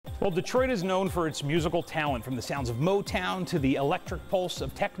Well, Detroit is known for its musical talent, from the sounds of Motown to the electric pulse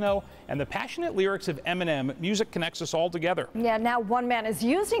of techno and the passionate lyrics of Eminem. Music connects us all together. Yeah, now one man is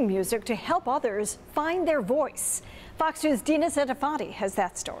using music to help others find their voice. Fox News' Dina Setafanti has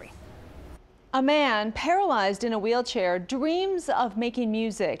that story. A man paralyzed in a wheelchair dreams of making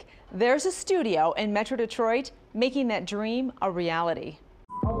music. There's a studio in Metro Detroit making that dream a reality.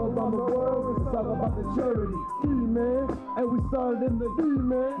 All around the world, it's all about the charity. Man, and we started in the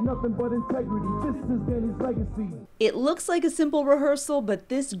man, nothing but integrity. This is Danny's legacy. It looks like a simple rehearsal, but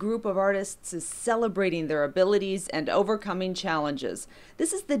this group of artists is celebrating their abilities and overcoming challenges.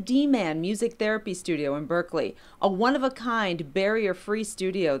 This is the D-Man Music Therapy Studio in Berkeley, a one-of-a-kind, barrier-free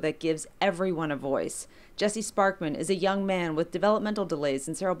studio that gives everyone a voice. Jesse Sparkman is a young man with developmental delays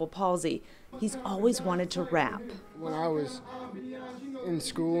and cerebral palsy. He's always wanted to rap. When I was in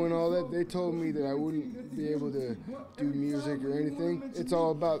school and all that, they told me that I wouldn't be able to do music or anything. It's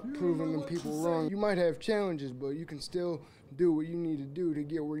all about proving them people wrong. You might have challenges, but you can still do what you need to do to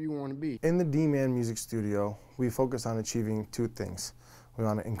get where you want to be. In the D-Man Music Studio, we focus on achieving two things. We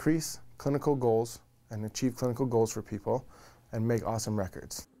want to increase clinical goals and achieve clinical goals for people and make awesome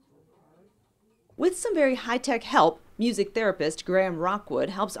records. With some very high-tech help, music therapist Graham Rockwood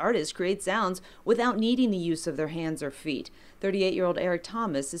helps artists create sounds without needing the use of their hands or feet. 38-year-old Eric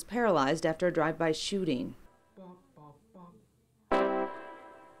Thomas is paralyzed after a drive-by shooting.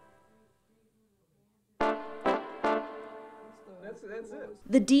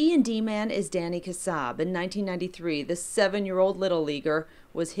 The D&D man is Danny Kassab. In 1993, the 7-year-old little leaguer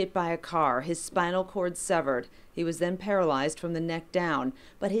was hit by a car, his spinal cord severed. He was then paralyzed from the neck down,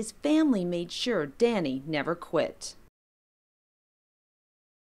 but his family made sure Danny never quit.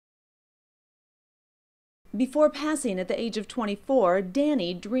 Before passing at the age of 24,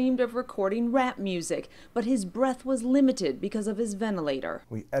 Danny dreamed of recording rap music, but his breath was limited because of his ventilator.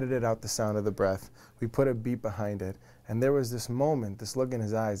 We edited out the sound of the breath, we put a beat behind it, and there was this moment, this look in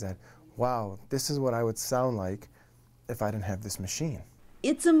his eyes that, wow, this is what I would sound like if I didn't have this machine.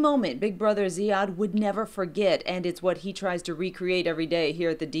 It's a moment Big Brother Ziad would never forget, and it's what he tries to recreate every day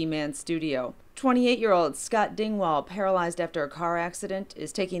here at the D-Man studio. 28-year-old Scott Dingwall, paralyzed after a car accident,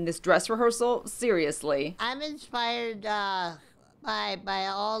 is taking this dress rehearsal seriously. I'm inspired by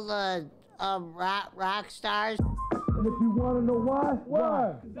all the rock stars. And if you want to know why?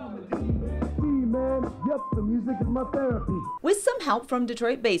 Why? Man, yep, the music is my therapy. With some help from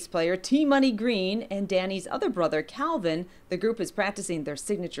Detroit bass player T-Money Green and Danny's other brother Calvin, the group is practicing their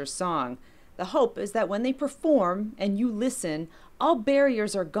signature song. The hope is that when they perform and you listen, all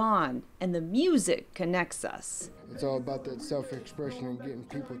barriers are gone and the music connects us. It's all about that self-expression and getting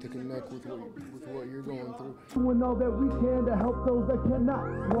people to connect with what you're going through. Doing all that we can to help those that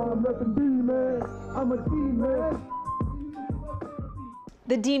cannot. Well, I'm repping D-Man. I'm a D-Man.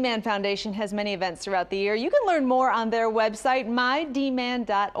 The D-Man Foundation has many events throughout the year. You can learn more on their website,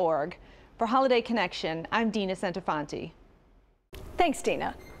 mydman.org. For Holiday Connection, I'm Dina Setafanti. Thanks,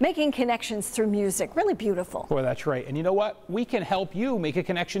 Dina. Making connections through music, really beautiful. Boy, that's right. And you know what? We can help you make a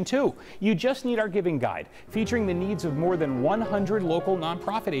connection too. You just need our giving guide, featuring the needs of more than 100 local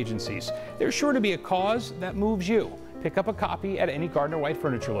nonprofit agencies. There's sure to be a cause that moves you. Pick up a copy at any Gardner White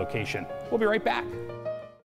Furniture location. We'll be right back.